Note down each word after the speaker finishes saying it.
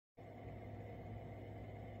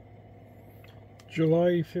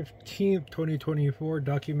July 15th, 2024,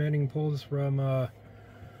 documenting pulls from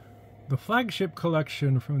the Flagship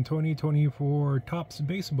collection from 2024 Topps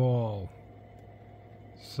Baseball.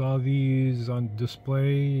 Saw these on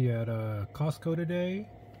display at Costco today.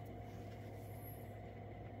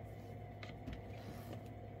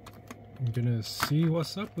 I'm gonna see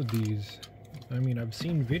what's up with these. I mean, I've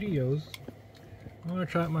seen videos. I want to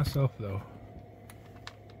try it myself though.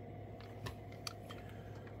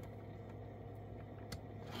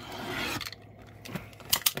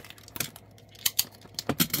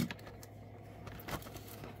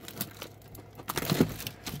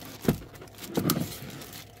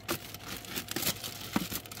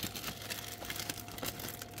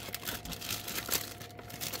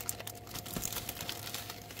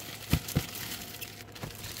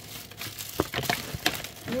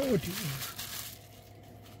 Oh, dear.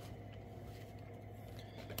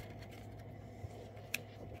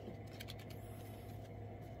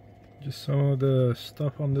 Just some of the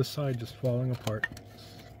stuff on this side just falling apart.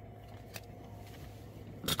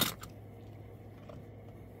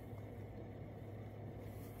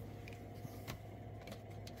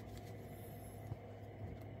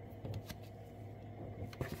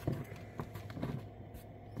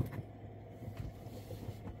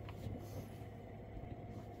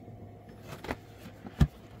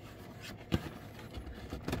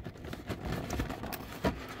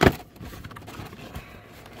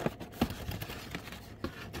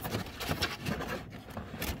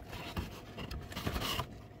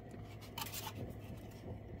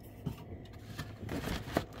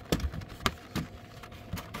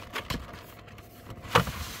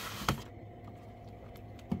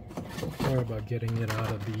 Sorry about getting it out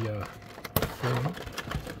of the frame.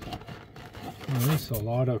 Oh, there's a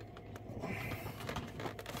lot of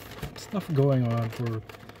stuff going on for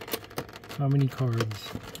how many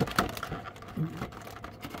cards.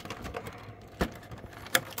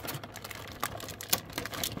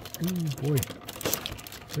 Ooh, boy.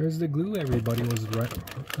 There's the glue everybody was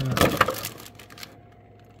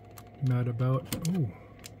mad about. Ooh.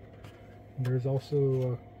 There's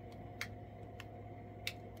also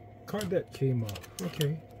card that came off.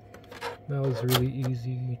 Okay, that was really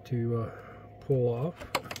easy to pull off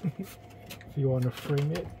if you want to frame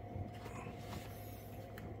it.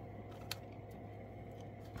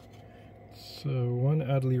 So one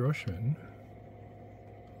Adley Rushman.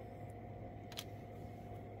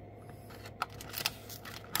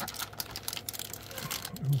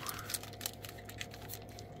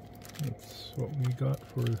 That's what we got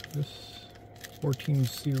for this 14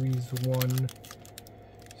 Series 1.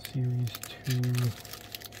 Series 2.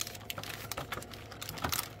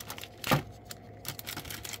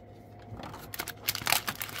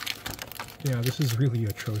 Yeah, this is really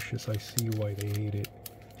atrocious. I see why they hate it.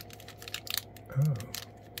 Oh.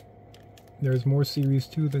 There's more Series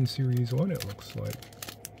 2 than Series 1, it looks like.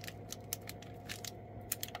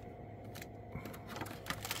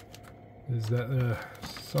 Is that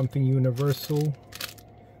something universal?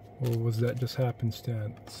 Or was that just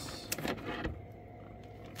happenstance?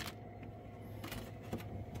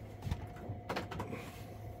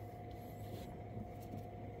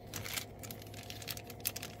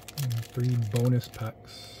 Three bonus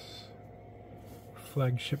packs.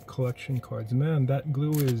 Flagship collection cards. Man, that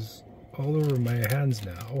glue is all over my hands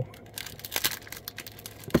now.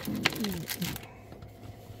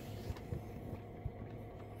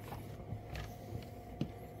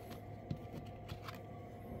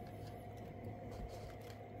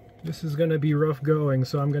 This is gonna be rough going,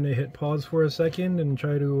 so I'm gonna hit pause for a second and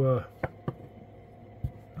try to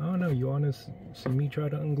I don't know, you wanna see me try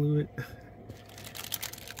to unglue it?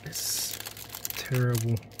 It's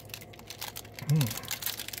terrible.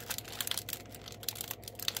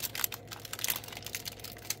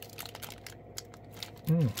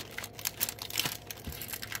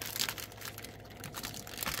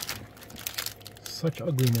 Such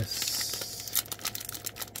ugliness.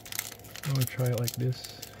 I'm gonna try it like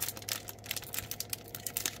this.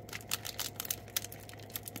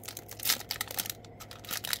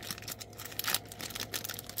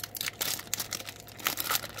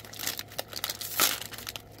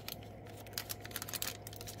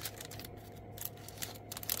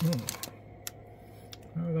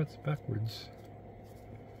 Oh, that's backwards.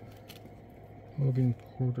 Logan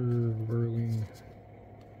Porter, Verling,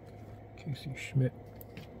 Casey Schmidt.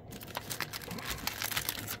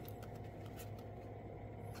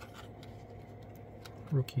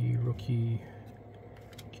 Rookie.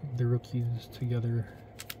 Keep the rookies together.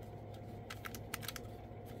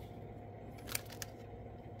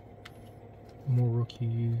 More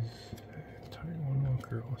rookies. Tyrone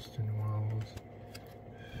Walker, Austin Wells.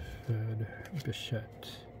 Armstead, Bichette,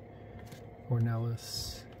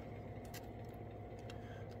 Ornelas,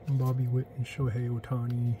 Bobby Witt, and Shohei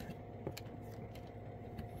Ohtani.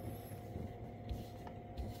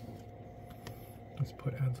 Let's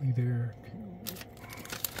put Adley there.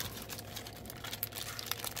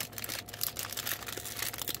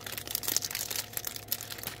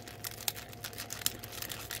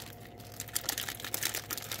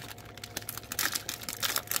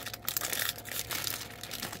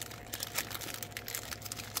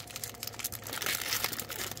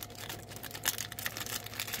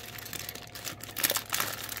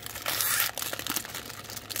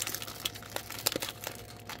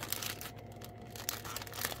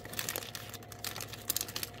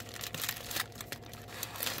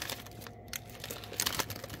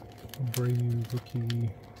 Brady, Rookie,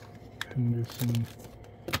 Henderson,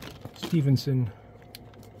 Stevenson,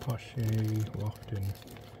 Pache, Lofton.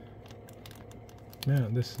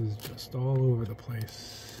 Man, this is just all over the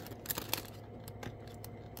place.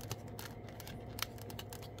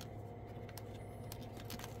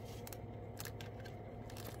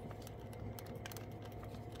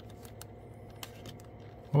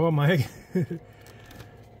 Oh my,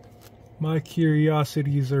 my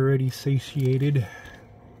curiosity is already satiated.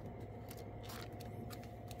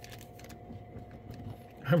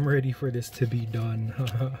 I'm ready for this to be done.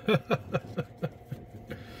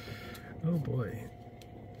 Oh boy.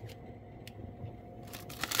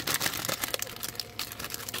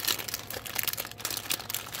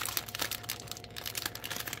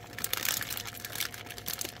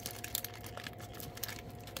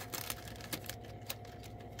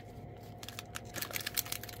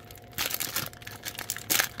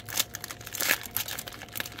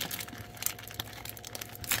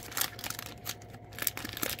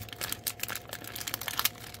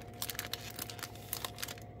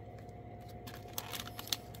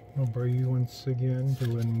 Brady once again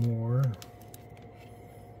doing more.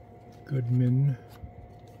 Goodman,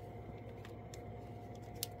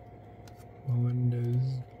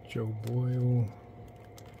 Melendez, Joe Boyle,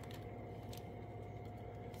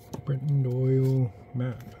 Brenton Doyle,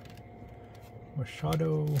 man,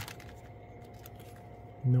 Machado,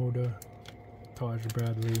 Noda, Taj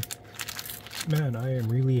Bradley. Man, I am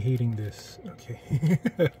really hating this. Okay.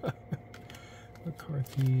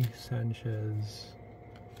 McCarthy, Sanchez,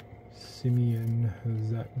 Simeon,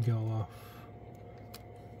 Zach Geloff,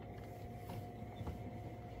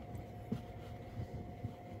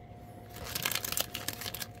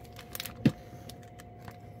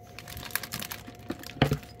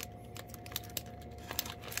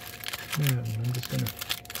 man, I'm just gonna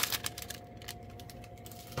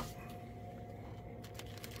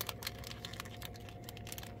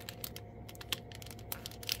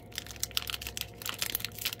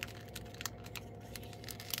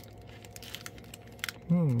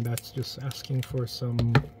that's just asking for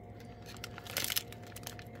some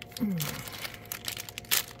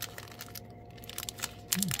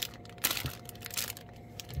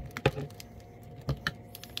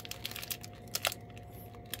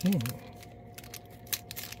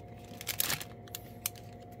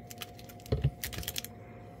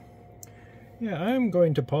Yeah, I'm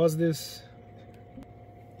going to pause this.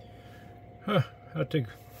 Had to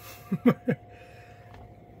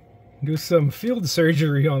do some field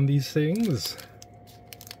surgery on these things.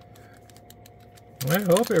 I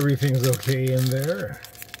hope everything's okay in there.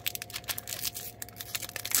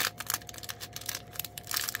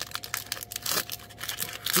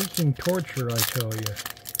 Freaking torture, I tell you.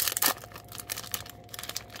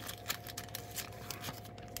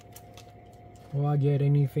 Will I get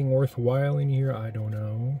anything worthwhile in here? I don't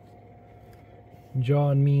know.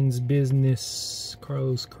 John means business.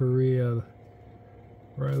 Carlos Correa.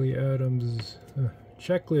 Riley Adams.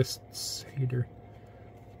 Checklists. Hater.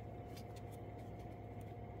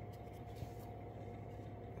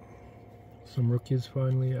 Some rookies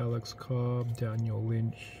finally. Alex Cobb. Daniel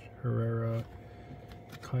Lynch. Herrera.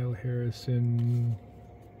 Kyle Harrison.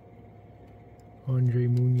 Andre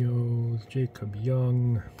Munoz. Jacob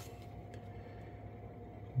Young.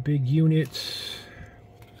 Big unit.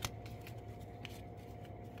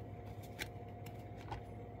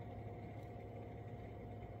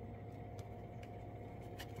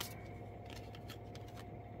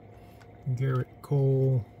 Garrett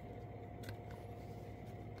Cole.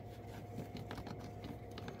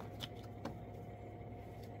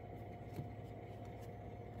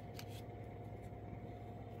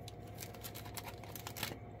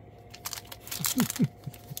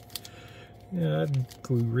 Yeah, I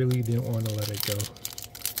really didn't want to let it go.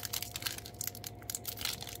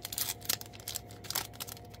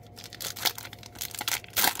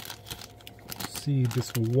 see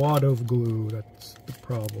this wad of glue. That's the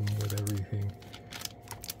problem with everything.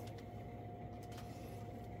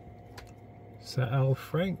 Sa'al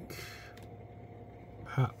Frank,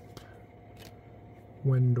 Hap,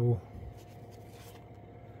 Wendell,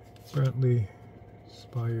 Brantley,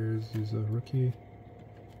 Spires is a rookie,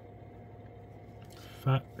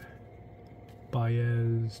 Fat,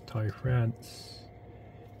 Baez, Ty France,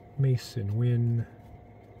 Mason Wynn,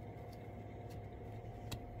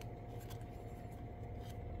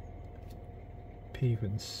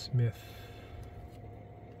 Paven Smith,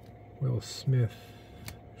 Will Smith,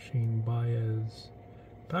 Shane Baez,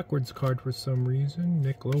 backwards card for some reason,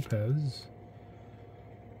 Nick Lopez,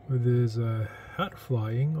 with his hat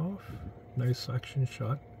flying off, nice action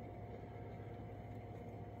shot.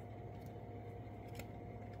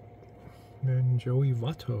 And Joey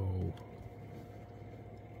Votto.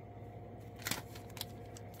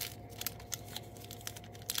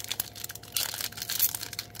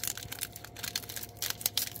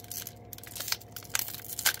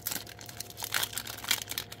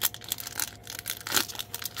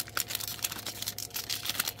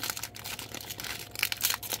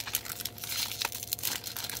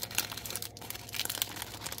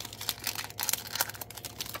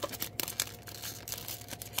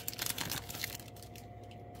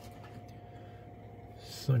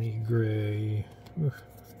 Sonny Gray. Ugh.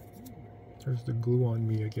 There's the glue on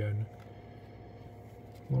me again.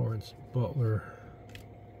 Lawrence Butler.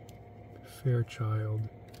 Fairchild.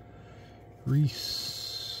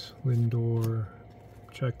 Reese. Lindor.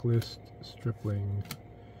 Checklist. Stripling.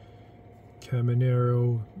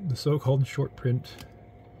 Caminero. The so-called short print.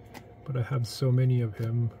 But I have so many of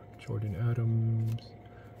him. Jordan Adams.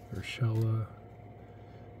 Urshela.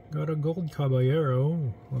 Got a gold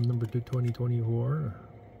Caballero on number 2024.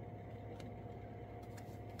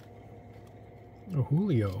 A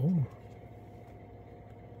Julio.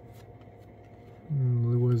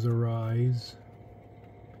 Luis Arise.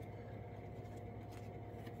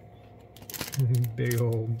 Big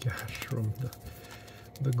old gash from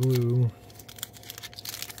the glue.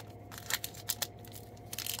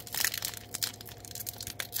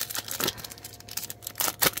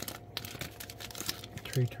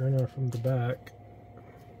 Trey Turner from the back.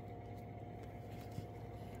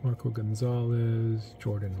 Marco Gonzalez,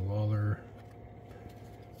 Jordan Lawler,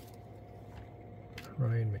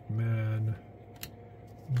 Ryan McMahon,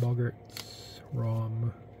 Bogarts,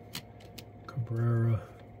 Rom, Cabrera,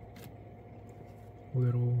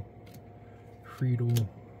 Little, Friedel,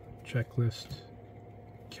 Checklist,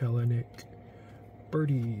 Kellenic,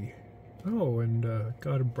 Birdie. Oh, and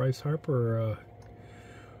got a Bryce Harper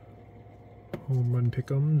home run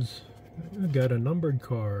pick'ems. Got a numbered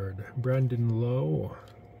card. Brandon Lowe.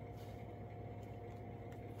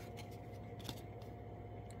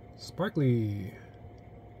 Sparkly.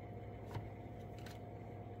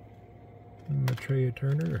 Trey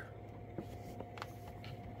Turner.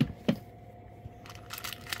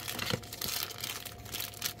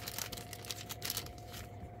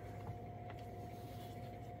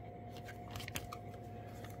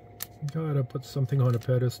 Gotta put something on a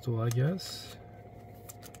pedestal, I guess.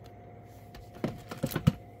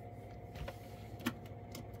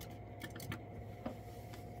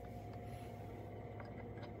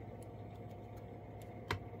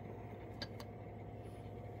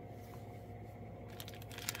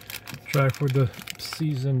 Try for the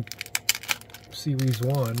season series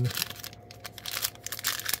 1.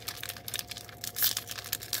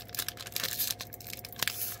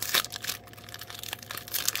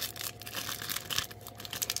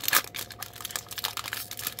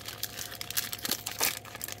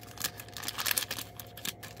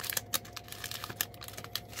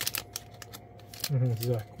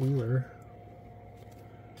 Zach Wheeler,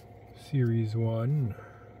 Series 1,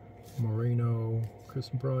 Moreno, Chris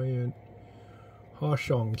Bryant,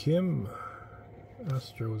 Ha-Shong Kim,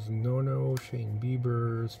 Astros Nono, Shane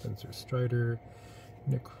Bieber, Spencer Strider,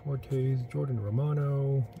 Nick Fortes, Jordan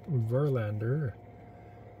Romano, Verlander,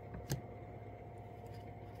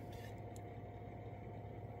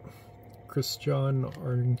 Christian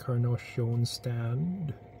Encarnacion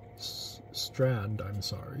Strand, I'm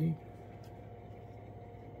sorry.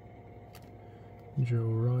 Joe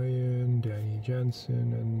Ryan, Danny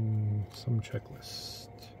Jansen, and some checklist.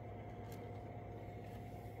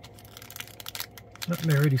 Oh,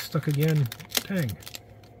 and I already stuck again. Dang.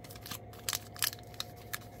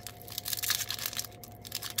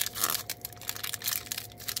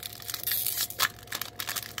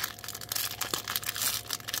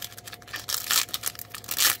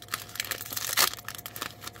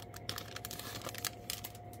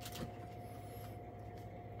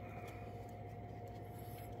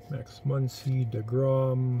 Max Muncy,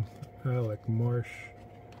 DeGrom, Alec Marsh,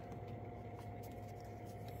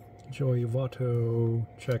 Joey Votto,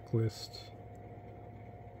 checklist,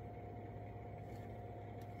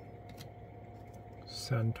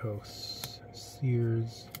 Santos,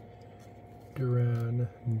 Sears, Duran,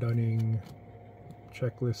 Dunning,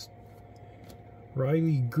 checklist,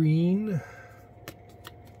 Riley Green,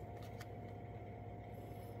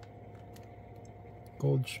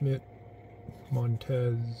 Goldschmidt,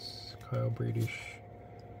 Montez, Kyle Bradish,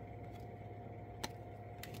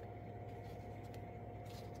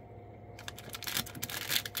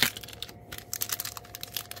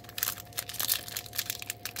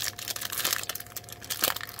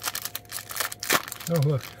 oh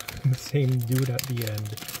look, the same dude at the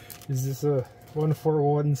end. Is this a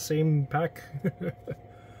 1-for-1 same pack?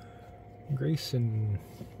 Grayson,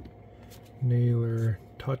 Naylor,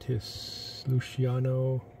 Tatis,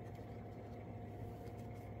 Luciano,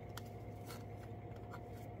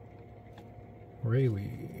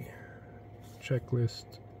 Rayleigh,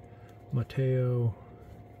 checklist, Mateo,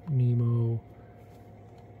 Nemo,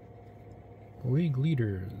 league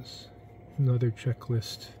leaders, another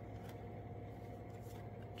checklist,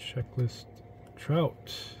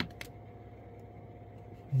 Trout,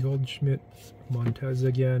 Goldschmidt, Montez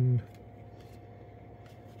again.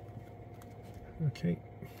 Okay,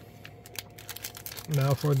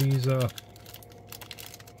 now for these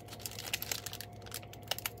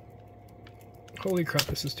holy crap,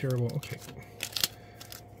 this is terrible. Okay,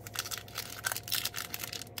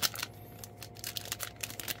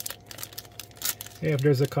 hey, if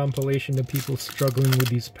there's a compilation of people struggling with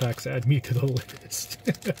these packs, add me to the list.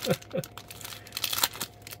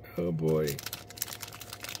 Oh boy.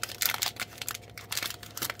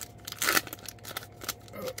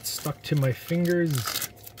 Oh, it's stuck to my fingers.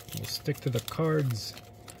 We'll stick to the cards.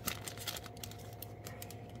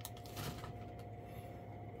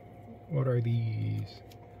 What are these?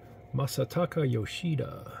 Masataka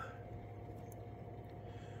Yoshida,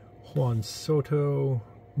 Juan Soto,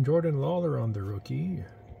 Jordan Lawler on the rookie,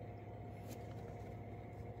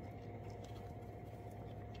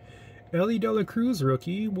 Ellie De La Cruz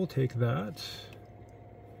rookie, we'll take that,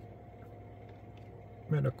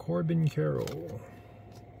 and a Corbin Carroll.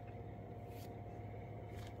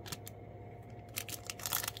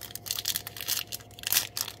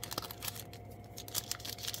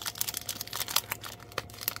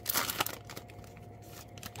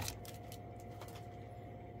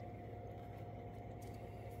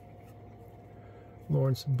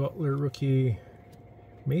 Lawrence Butler rookie,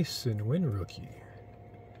 Mason Wynn rookie,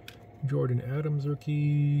 Jordan Adams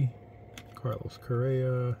rookie, Carlos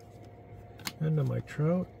Correa, and a Mike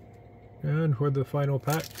Trout. And for the final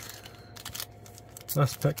pack,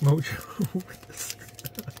 last pack mojo.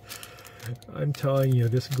 I'm telling you,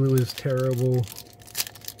 this glue is terrible.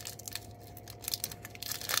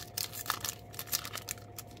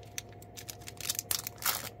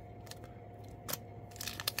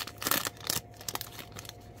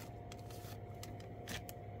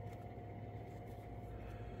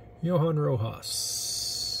 Johan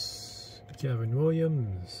Rojas, Gavin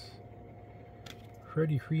Williams,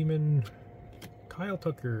 Freddie Freeman, Kyle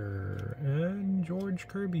Tucker, and George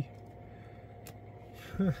Kirby.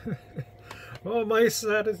 Oh, my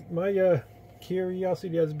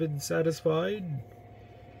curiosity has been satisfied.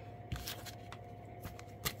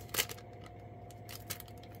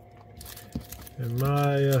 And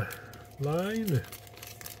my line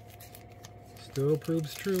still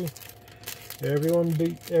proves true.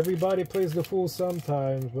 Everybody plays the fool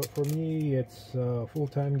sometimes, but for me, it's a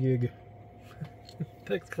full-time gig.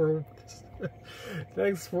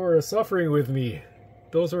 Thanks for suffering with me.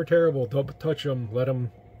 Those are terrible. Don't touch them. Let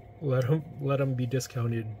them be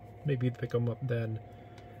discounted. Maybe pick them up then.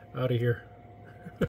 Out of here.